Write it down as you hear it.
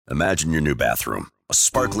Imagine your new bathroom. A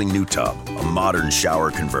sparkling new tub, a modern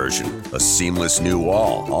shower conversion, a seamless new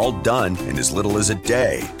wall, all done in as little as a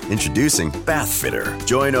day. Introducing Bath Fitter.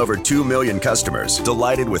 Join over 2 million customers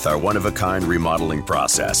delighted with our one-of-a-kind remodeling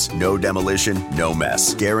process. No demolition, no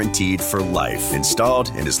mess. Guaranteed for life. Installed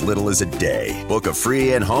in as little as a day. Book a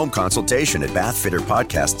free in-home consultation at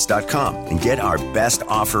bathfitterpodcasts.com and get our best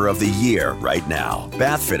offer of the year right now.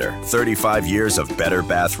 Bath Fitter, 35 years of better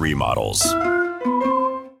bath remodels.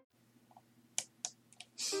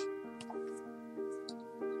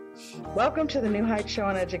 Welcome to the New Heights Show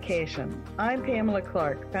on Education. I'm Pamela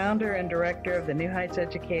Clark, founder and director of the New Heights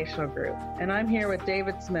Educational Group, and I'm here with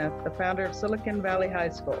David Smith, the founder of Silicon Valley High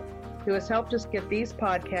School, who has helped us get these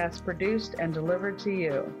podcasts produced and delivered to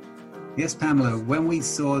you. Yes, Pamela, when we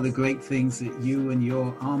saw the great things that you and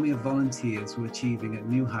your army of volunteers were achieving at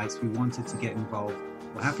New Heights, we wanted to get involved.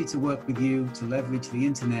 We're happy to work with you to leverage the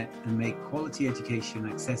internet and make quality education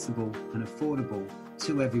accessible and affordable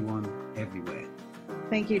to everyone, everywhere.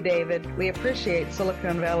 Thank you, David. We appreciate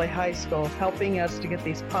Silicon Valley High School helping us to get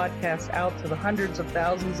these podcasts out to the hundreds of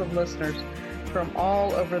thousands of listeners from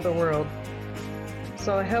all over the world.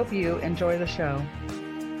 So I hope you enjoy the show.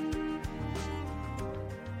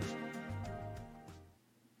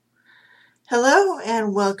 Hello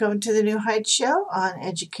and welcome to the New Heights Show on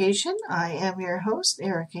Education. I am your host,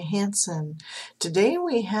 Erica Hansen. Today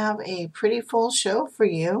we have a pretty full show for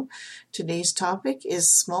you. Today's topic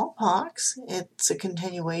is smallpox. It's a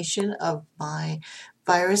continuation of my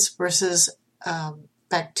virus versus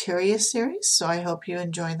bacteria series, so I hope you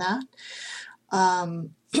enjoy that.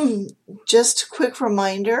 Just a quick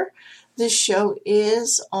reminder, this show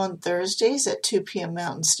is on Thursdays at 2 p.m.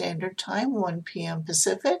 Mountain Standard Time, 1 p.m.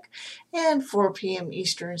 Pacific, and 4 p.m.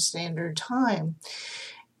 Eastern Standard Time.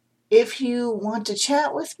 If you want to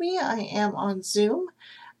chat with me, I am on Zoom.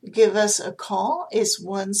 Give us a call. It's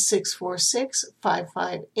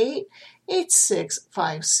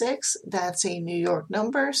 1-646-558-8656. That's a New York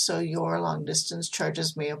number, so your long-distance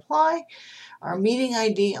charges may apply. Our meeting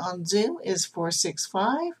ID on Zoom is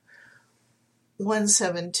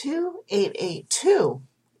 465-172-882.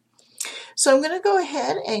 So I'm going to go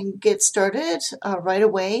ahead and get started right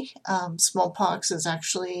away. Smallpox is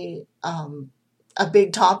actually a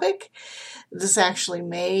big topic. This actually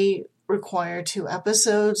may require 2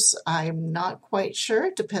 episodes. I'm not quite sure.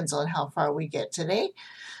 It depends on how far we get today.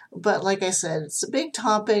 But like I said, it's a big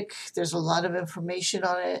topic. There's a lot of information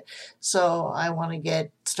on it. So I want to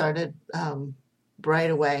get started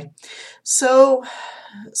right away. So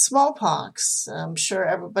smallpox. I'm sure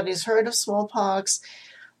everybody's heard of smallpox.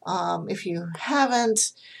 If you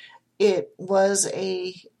haven't, it was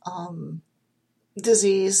a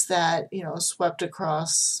disease that, swept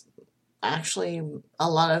across actually a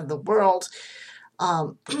lot of the world.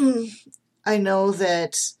 I know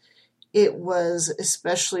that it was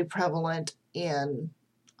especially prevalent in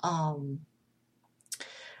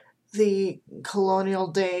the colonial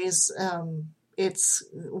days. It's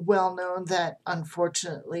well known that,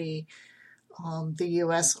 unfortunately, the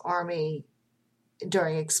U.S. Army,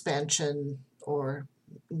 during expansion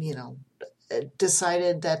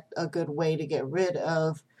decided that a good way to get rid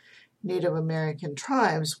of Native American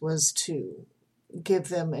tribes was to give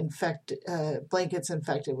them blankets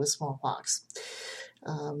infected with smallpox.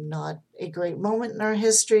 Not a great moment in our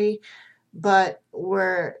history, but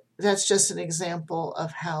that's just an example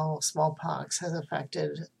of how smallpox has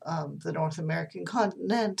affected the North American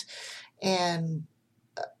continent, and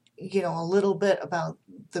a little bit about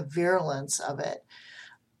the virulence of it.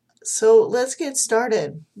 So let's get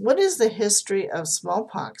started. What is the history of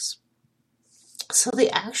smallpox? So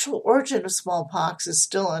the actual origin of smallpox is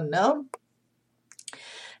still unknown.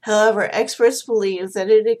 However, experts believe that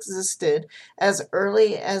it existed as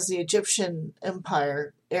early as the Egyptian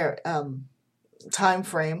Empire time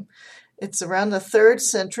frame. It's around the 3rd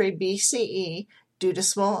century BCE due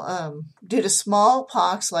to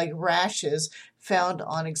smallpox-like rashes found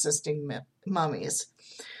on existing mummies.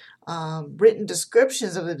 Written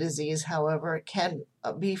descriptions of the disease, however, can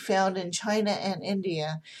be found in China and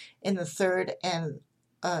India in the 4th and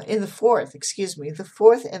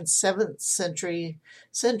 7th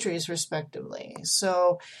centuries respectively.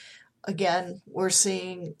 So again, we're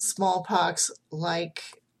seeing smallpox-like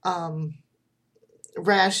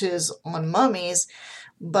rashes on mummies,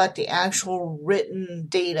 but the actual written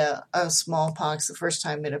data of smallpox, the first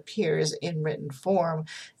time it appears in written form,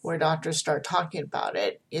 where doctors start talking about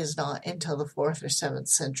it, is not until the 4th or 7th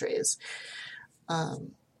centuries.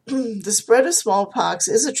 The spread of smallpox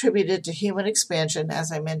is attributed to human expansion,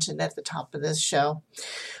 as I mentioned at the top of this show,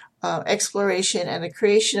 exploration, and the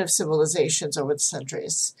creation of civilizations over the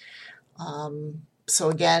centuries. So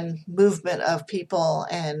again, movement of people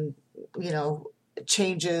and,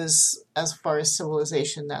 changes as far as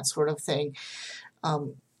civilization, that sort of thing,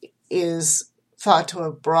 is thought to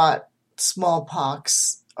have brought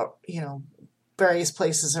smallpox, various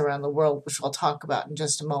places around the world, which I'll talk about in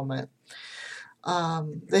just a moment.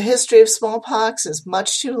 The history of smallpox is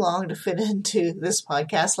much too long to fit into this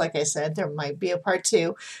podcast. Like I said, there might be a part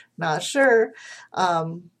 2, not sure.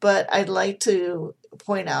 But I'd like to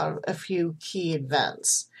point out a few key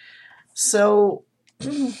events. So,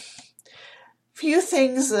 few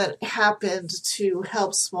things that happened to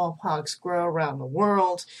help smallpox grow around the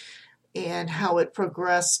world and how it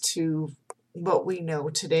progressed to what we know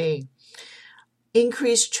today.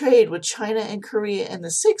 Increased trade with China and Korea in the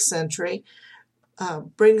 6th century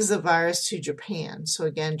brings the virus to Japan. So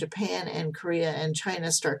again, Japan and Korea and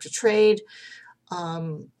China start to trade.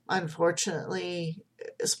 Unfortunately,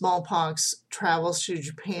 smallpox travels to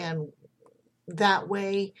Japan that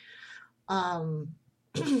way.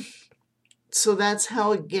 So that's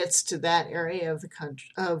how it gets to that area of the country,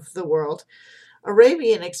 of the world.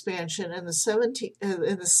 Arabian expansion in the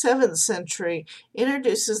 7th century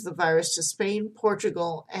introduces the virus to Spain,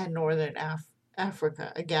 Portugal, and northern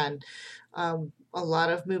Africa. Again, a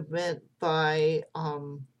lot of movement by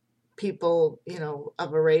people,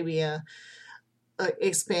 of Arabia,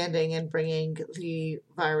 expanding and bringing the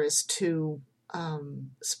virus to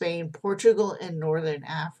Spain, Portugal, and northern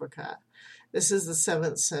Africa. This is the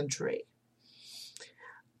 7th century.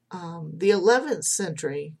 The 11th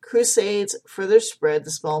century, Crusades further spread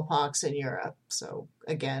the smallpox in Europe. So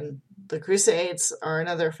again, the Crusades are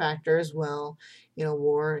another factor as well,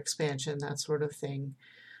 war, expansion, that sort of thing.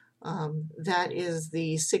 That is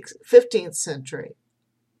the 11th century.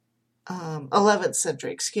 In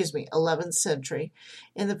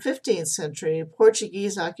the 15th century,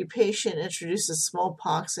 Portuguese occupation introduces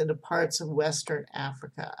smallpox into parts of Western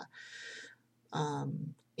Africa.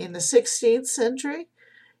 In the 16th century,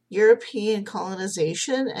 European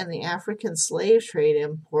colonization and the African slave trade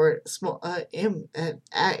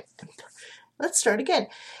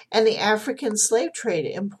And the African slave trade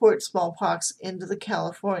import smallpox into the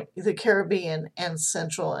Caribbean, and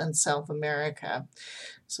Central and South America.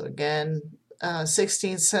 So again,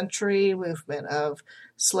 16th century movement of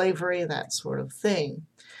slavery, that sort of thing.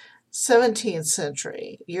 17th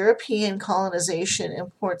century, European colonization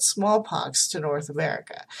imports smallpox to North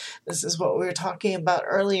America. This is what we were talking about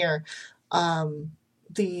earlier.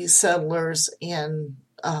 The settlers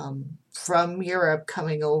from Europe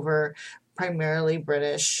coming over, primarily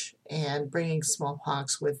British, and bringing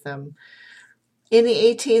smallpox with them. In the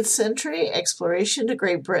 18th century, exploration by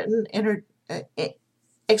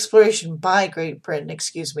Great Britain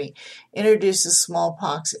introduces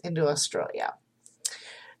smallpox into Australia.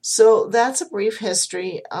 So that's a brief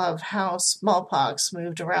history of how smallpox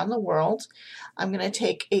moved around the world. I'm going to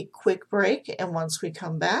take a quick break, and once we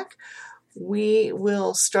come back, we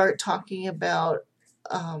will start talking about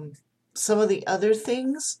some of the other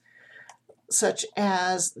things, such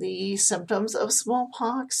as the symptoms of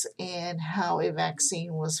smallpox and how a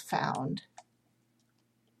vaccine was found.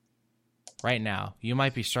 Right now, you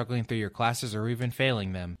might be struggling through your classes or even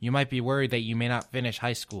failing them. You might be worried that you may not finish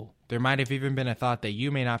high school. There might have even been a thought that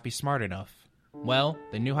you may not be smart enough. Well,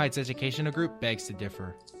 the New Heights Educational Group begs to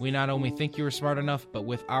differ. We not only think you are smart enough, but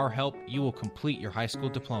with our help, you will complete your high school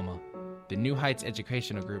diploma. The New Heights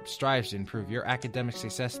Educational Group strives to improve your academic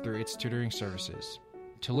success through its tutoring services.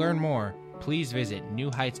 To learn more, please visit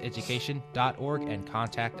newheightseducation.org and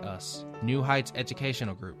contact us. New Heights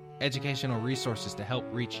Educational Group. Educational resources to help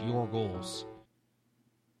reach your goals.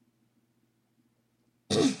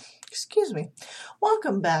 Excuse me.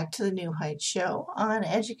 Welcome back to the New Heights Show on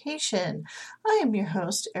education. I am your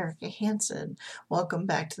host, Erica Hansen. Welcome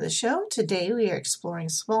back to the show. Today we are exploring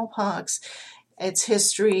smallpox, its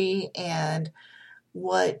history, and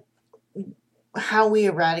how we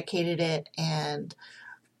eradicated it, and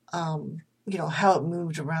how it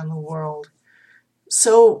moved around the world.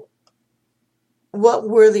 So, what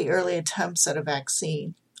were the early attempts at a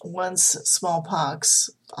vaccine? Once smallpox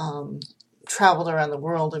traveled around the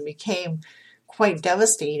world and became quite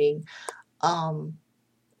devastating,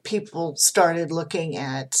 people started looking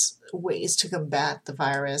at ways to combat the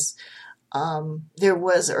virus. There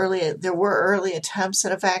were early attempts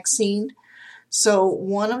at a vaccine. So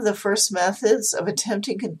one of the first methods of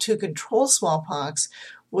attempting to control smallpox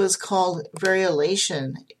was called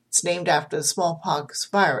variolation. It's named after the smallpox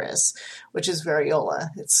virus, which is variola.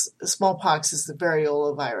 Smallpox is the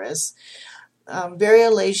variola virus.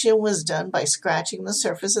 Variolation was done by scratching the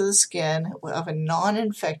surface of the skin of a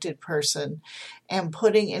non-infected person and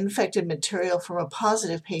putting infected material from a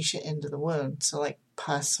positive patient into the wound. So like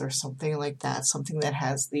pus or something like that, something that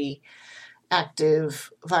has the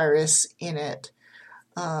active virus in it.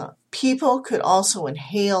 People could also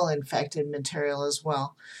inhale infected material as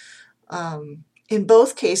well. In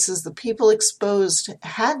both cases, the people exposed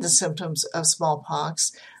had the symptoms of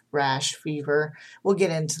smallpox, rash, fever. We'll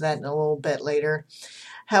get into that in a little bit later.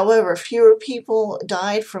 However, fewer people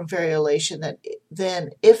died from variolation than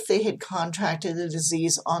if they had contracted the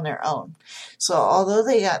disease on their own. So although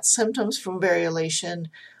they got symptoms from variolation,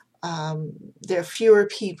 there fewer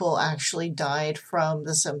people actually died from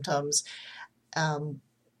the symptoms.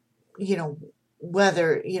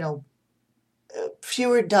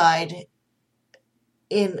 Fewer died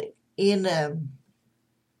in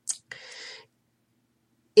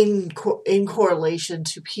correlation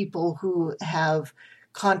to people who have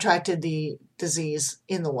contracted the disease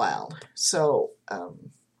in the wild. So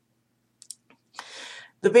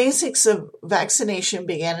the basics of vaccination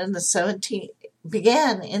began in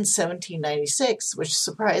 1796, which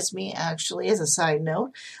surprised me actually. As a side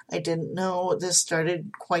note, I didn't know this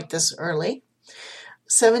started quite this early.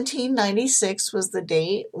 1796 was the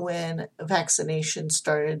date when vaccination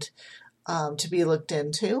started to be looked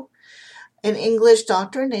into. An English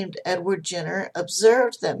doctor named Edward Jenner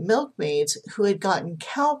observed that milkmaids who had gotten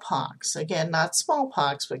cowpox, again, not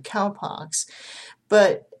smallpox, but cowpox,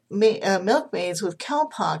 but milkmaids with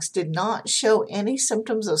cowpox did not show any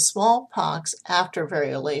symptoms of smallpox after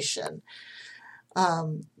variolation.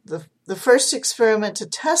 The first experiment to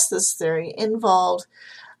test this theory involved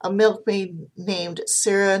a milkmaid named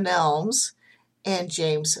Sarah Nelms and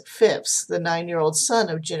James Phipps, the 9-year-old son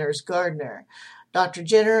of Jenner's gardener. Dr.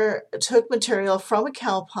 Jenner took material from a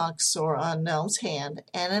cowpox sore on Nelms' hand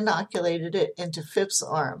and inoculated it into Phipps'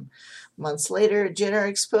 arm. Months later, Jenner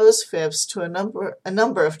exposed Phipps to a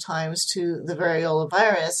number of times to the variola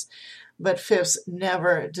virus, but Phipps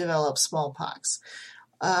never developed smallpox.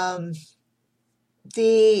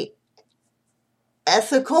 The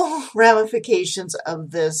ethical ramifications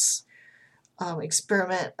of this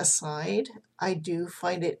experiment aside, I do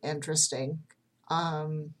find it interesting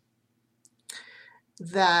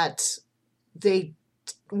that they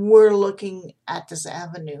were looking at this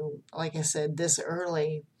avenue, like I said, this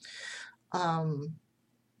early.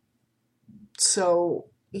 So,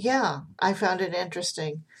 yeah, I found it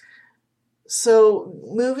interesting. So,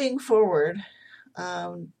 moving forward,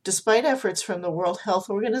 despite efforts from the World Health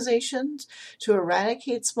Organization to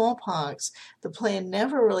eradicate smallpox, the plan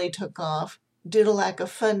never really took off due to lack of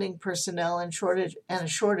funding, personnel, and a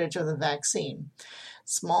shortage of the vaccine.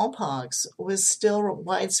 Smallpox was still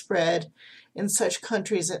widespread in such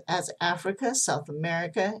countries as Africa, South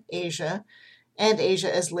America, Asia, and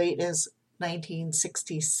Asia as late as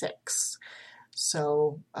 1966.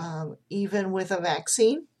 So even with a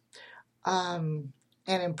vaccine and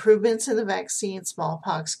improvements in the vaccine,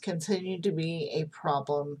 smallpox continued to be a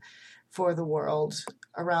problem for the world,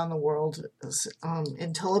 around the world,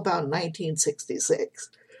 until about 1966.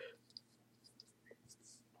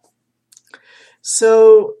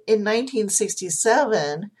 So in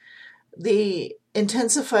 1967, the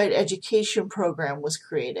Intensified Education Program was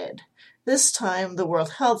created. This time, the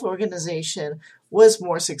World Health Organization was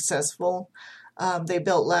more successful. They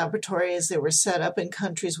built laboratories. They were set up in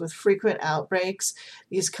countries with frequent outbreaks.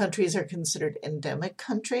 These countries are considered endemic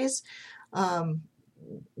countries.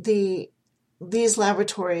 These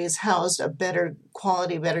laboratories housed a better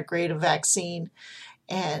quality, better grade of vaccine,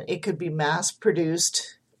 and it could be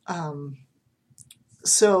mass-produced.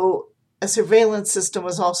 So a surveillance system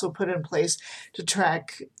was also put in place to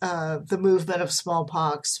track the movement of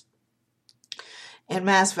smallpox, and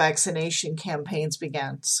mass vaccination campaigns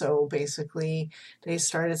began. So basically, they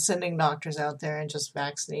started sending doctors out there and just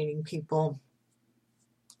vaccinating people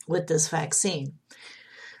with this vaccine.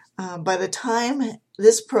 By the time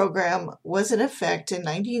this program was in effect in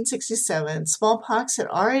 1967, smallpox had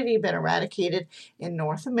already been eradicated in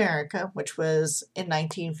North America, which was in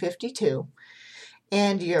 1952.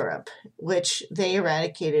 And Europe, which they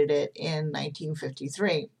eradicated it in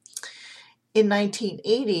 1953. In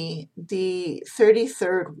 1980, the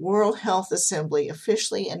 33rd World Health Assembly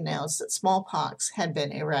officially announced that smallpox had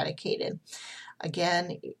been eradicated.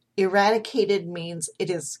 Again, eradicated means the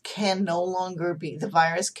virus can no longer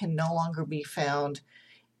be found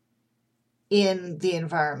in the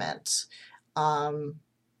environment.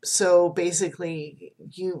 So basically,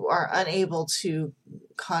 you are unable to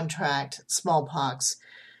contract smallpox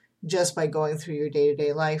just by going through your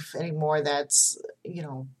day-to-day life anymore. That's,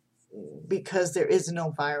 because there is no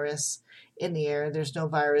virus in the air. There's no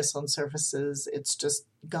virus on surfaces. It's just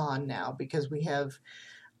gone now because we have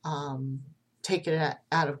taken it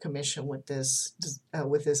out of commission with this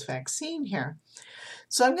vaccine here.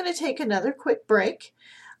 So I'm going to take another quick break.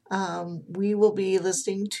 We will be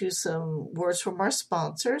listening to some words from our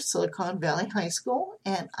sponsor, Silicon Valley High School,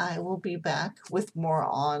 and I will be back with more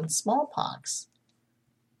on smallpox.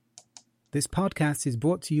 This podcast is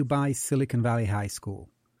brought to you by Silicon Valley High School,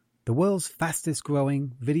 the world's fastest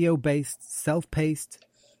growing, video-based, self-paced,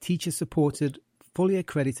 teacher-supported, fully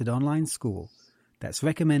accredited online school that's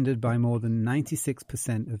recommended by more than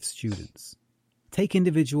 96% of students. Take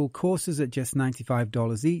individual courses at just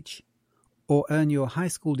 $95 each, or earn your high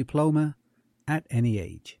school diploma at any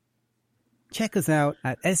age. Check us out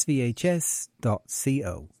at svhs.co.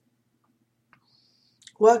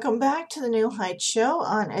 Welcome back to the New Heights Show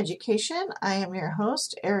on education. I am your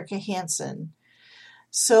host, Erica Hansen.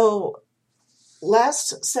 So,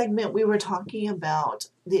 last segment we were talking about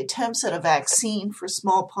the attempts at a vaccine for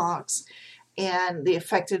smallpox and the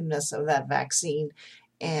effectiveness of that vaccine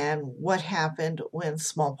and what happened when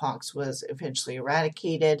smallpox was eventually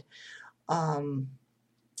eradicated.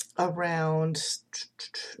 Around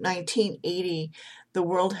 1980, the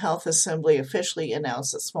World Health Assembly officially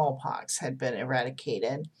announced that smallpox had been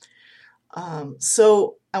eradicated.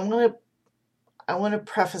 So I want to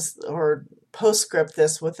preface or postscript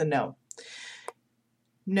this with a no.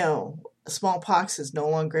 No, smallpox is no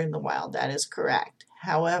longer in the wild. That is correct.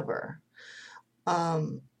 However,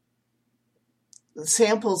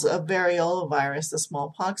 samples of variola virus, the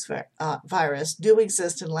smallpox virus, do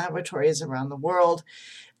exist in laboratories around the world.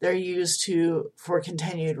 They're used for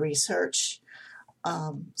continued research.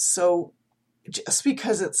 So just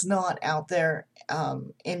because it's not out there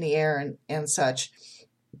in the air and such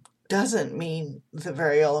doesn't mean the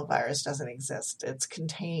variola virus doesn't exist. It's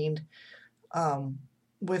contained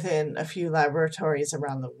within a few laboratories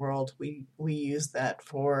around the world. We use that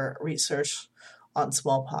for research on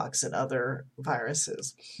smallpox and other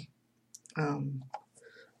viruses.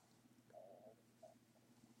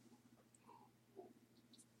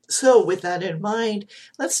 So with that in mind,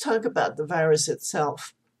 let's talk about the virus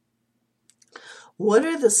itself. What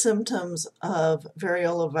are the symptoms of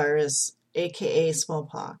variola virus, aka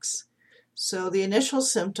smallpox? So the initial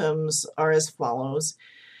symptoms are as follows.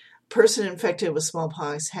 Person infected with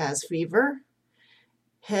smallpox has fever,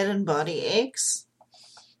 head and body aches,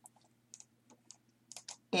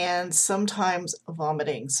 and sometimes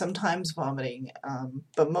vomiting,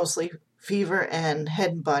 but mostly fever and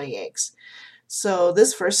head and body aches. So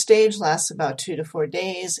this first stage lasts about 2 to 4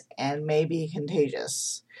 days and may be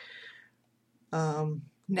contagious.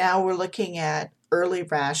 Now we're looking at early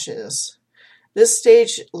rashes. This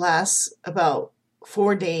stage lasts about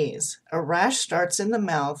 4 days. A rash starts in the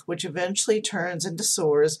mouth, which eventually turns into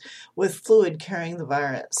sores with fluid carrying the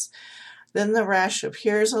virus. Then the rash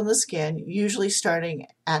appears on the skin, usually starting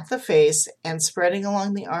at the face and spreading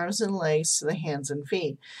along the arms and legs to the hands and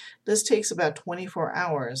feet. This takes about 24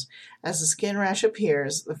 hours. As the skin rash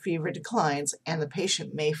appears, the fever declines, and the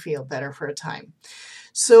patient may feel better for a time.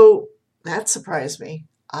 So that surprised me.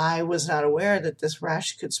 I was not aware that this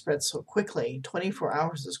rash could spread so quickly. 24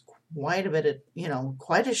 hours is quite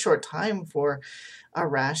a short time for a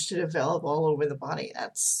rash to develop all over the body.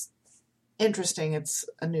 That's interesting. It's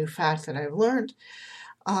a new fact that I've learned.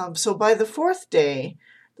 So by the 4th day,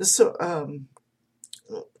 the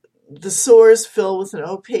sores fill with an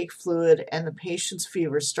opaque fluid and the patient's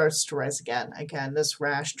fever starts to rise again. Again, this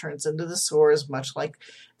rash turns into the sores much like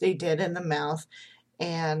they did in the mouth,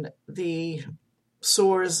 and the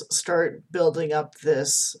sores start building up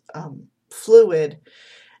this fluid,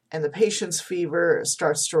 and the patient's fever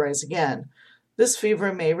starts to rise again. This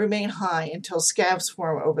fever may remain high until scabs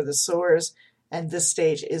form over the sores, and this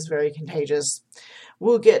stage is very contagious.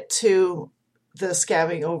 We'll get to the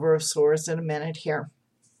scabbing over of sores in a minute here.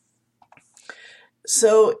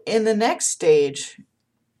 So in the next stage,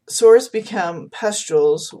 sores become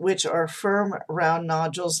pustules, which are firm, round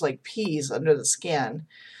nodules like peas under the skin.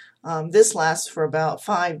 This lasts for about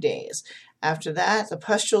 5 days. After that, the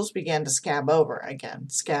pustules began to scab over again.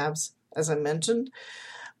 Scabs, as I mentioned.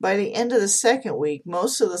 By the end of the 2nd week,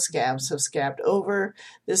 most of the scabs have scabbed over.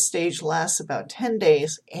 This stage lasts about 10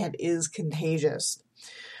 days and is contagious.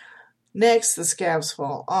 Next, the scabs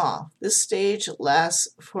fall off. This stage lasts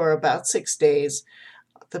for about 6 days.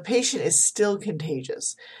 The patient is still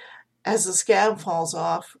contagious. As the scabs fall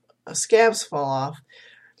off,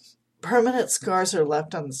 permanent scars are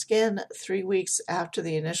left on the skin. 3 weeks after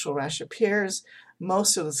the initial rash appears,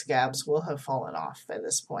 most of the scabs will have fallen off by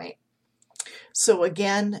this point. So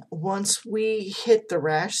again, once we hit the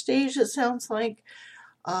rash stage, it sounds like,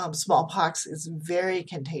 Smallpox is very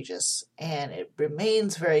contagious, and it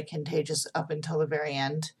remains very contagious up until the very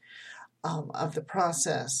end of the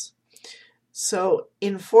process. So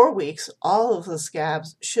in 4 weeks, all of the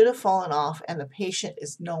scabs should have fallen off, and the patient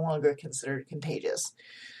is no longer considered contagious.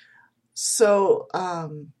 So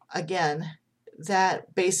again,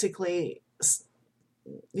 that basically,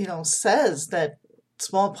 says that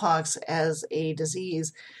smallpox as a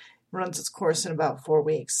disease runs its course in about 4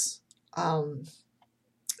 weeks.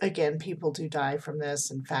 Again, people do die from this.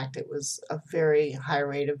 In fact, it was a very high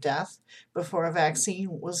rate of death before a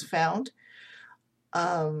vaccine was found.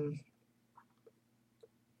 I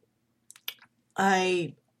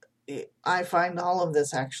find all of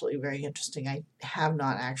this actually very interesting. I have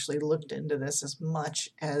not actually looked into this as much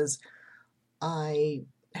as I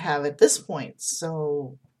have at this point,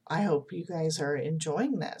 so I hope you guys are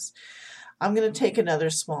enjoying this. I'm going to take another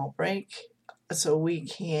small break so we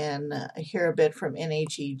can hear a bit from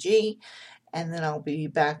NHEG, and then I'll be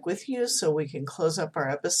back with you so we can close up our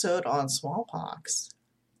episode on smallpox.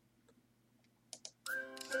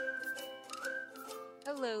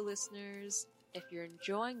 Hello, listeners. If you're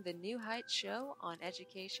enjoying the New Heights show on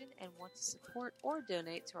education and want to support or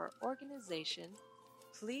donate to our organization,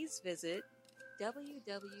 please visit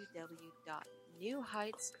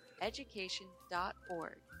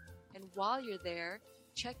www.newheightseducation.org. And while you're there,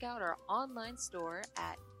 check out our online store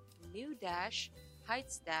at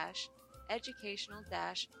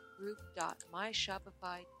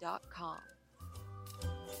new-heights-educational-group.myshopify.com.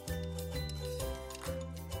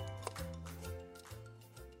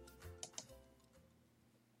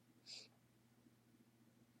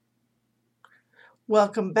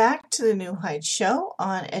 Welcome back to the New Heights show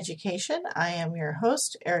on education. I am your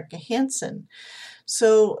host, Erica Hansen.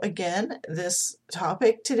 So again, this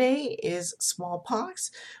topic today is smallpox.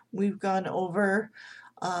 We've gone over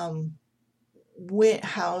how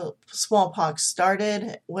smallpox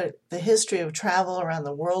started, what the history of travel around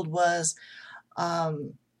the world was,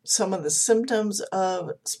 some of the symptoms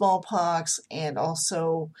of smallpox, and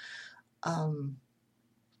also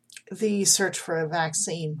the search for a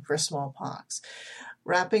vaccine for smallpox.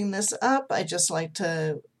 Wrapping this up, I'd just like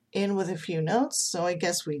to end with a few notes. So I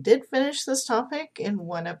guess we did finish this topic in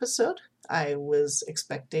one episode. I was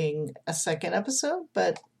expecting a second episode,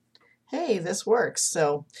 but hey, this works.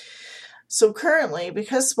 So currently,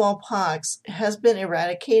 because smallpox has been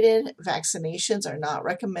eradicated, vaccinations are not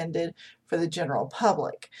recommended for the general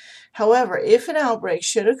public. However, if an outbreak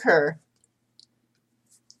should occur,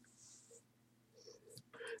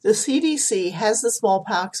 the CDC has the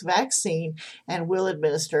smallpox vaccine and will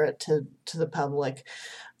administer it to the public.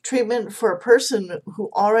 Treatment for a person who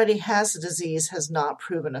already has the disease has not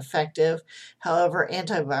proven effective. However,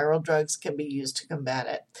 antiviral drugs can be used to combat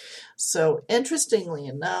it. So, interestingly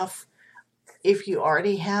enough, if you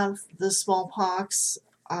already have the smallpox,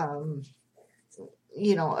 are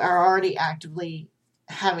already actively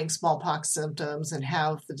having smallpox symptoms and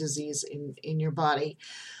have the disease in your body,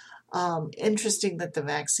 interesting that the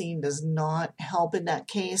vaccine does not help in that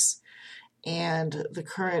case, and the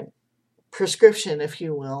current prescription, if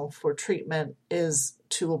you will, for treatment is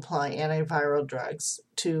to apply antiviral drugs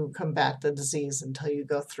to combat the disease until you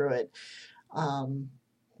go through it,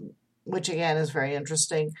 which again is very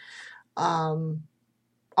interesting.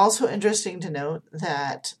 Also interesting to note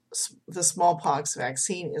that the smallpox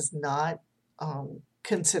vaccine is not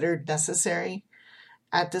considered necessary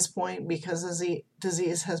at this point because the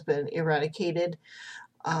disease has been eradicated.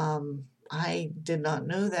 I did not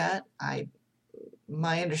know that.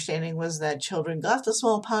 My understanding was that children got the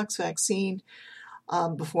smallpox vaccine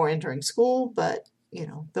before entering school, but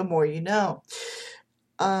the more you know.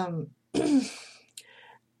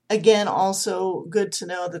 Again, also good to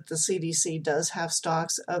know that the CDC does have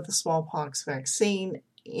stocks of the smallpox vaccine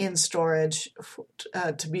in storage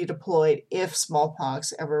to be deployed if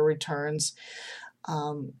smallpox ever returns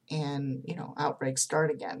and outbreaks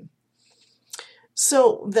start again.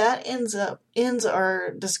 So that ends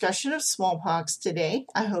our discussion of smallpox today.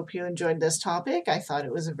 I hope you enjoyed this topic. I thought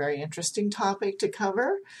it was a very interesting topic to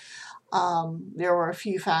cover. There were a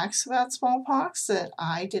few facts about smallpox that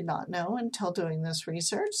I did not know until doing this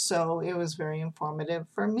research, so it was very informative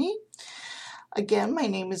for me. Again, my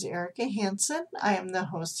name is Erica Hansen. I am the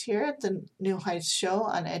host here at the New Heights Show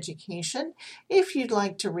on Education. If you'd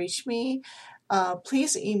like to reach me,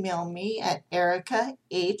 please email me at Erica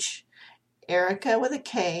with a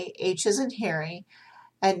K, H as in Harry,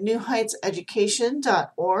 at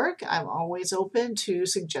newheightseducation.org. I'm always open to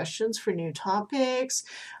suggestions for new topics,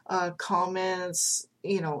 comments,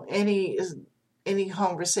 any any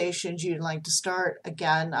conversations you'd like to start.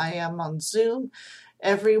 Again, I am on Zoom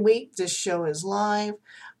every week. This show is live.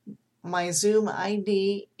 My Zoom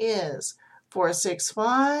ID is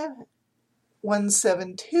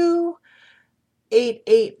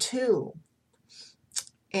 465-172-882.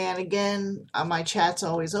 And again, my chat's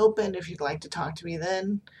always open. If you'd like to talk to me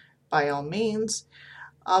then, by all means.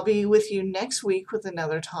 I'll be with you next week with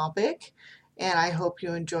another topic. And I hope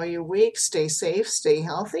you enjoy your week. Stay safe, stay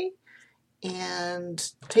healthy,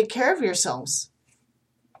 and take care of yourselves.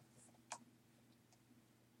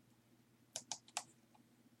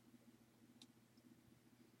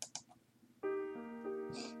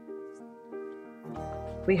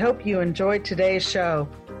 We hope you enjoyed today's show.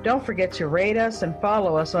 Don't forget to rate us and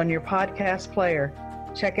follow us on your podcast player.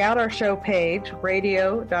 Check out our show page,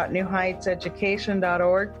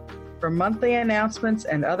 radio.newheightseducation.org, for monthly announcements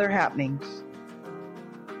and other happenings.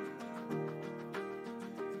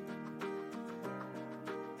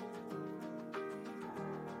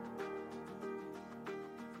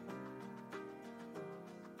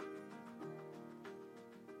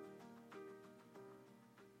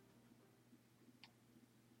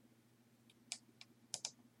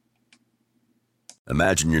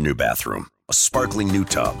 Imagine your new bathroom. A sparkling new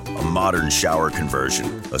tub, a modern shower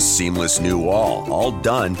conversion, a seamless new wall, all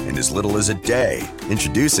done in as little as a day.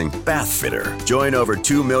 Introducing Bath Fitter. Join over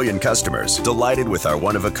 2 million customers delighted with our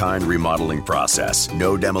one-of-a-kind remodeling process.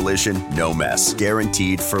 No demolition, no mess.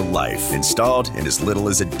 Guaranteed for life. Installed in as little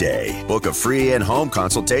as a day. Book a free in-home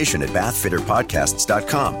consultation at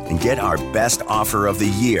bathfitterpodcasts.com and get our best offer of the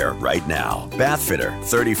year right now. Bath Fitter,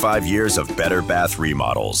 35 years of better bath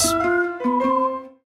remodels.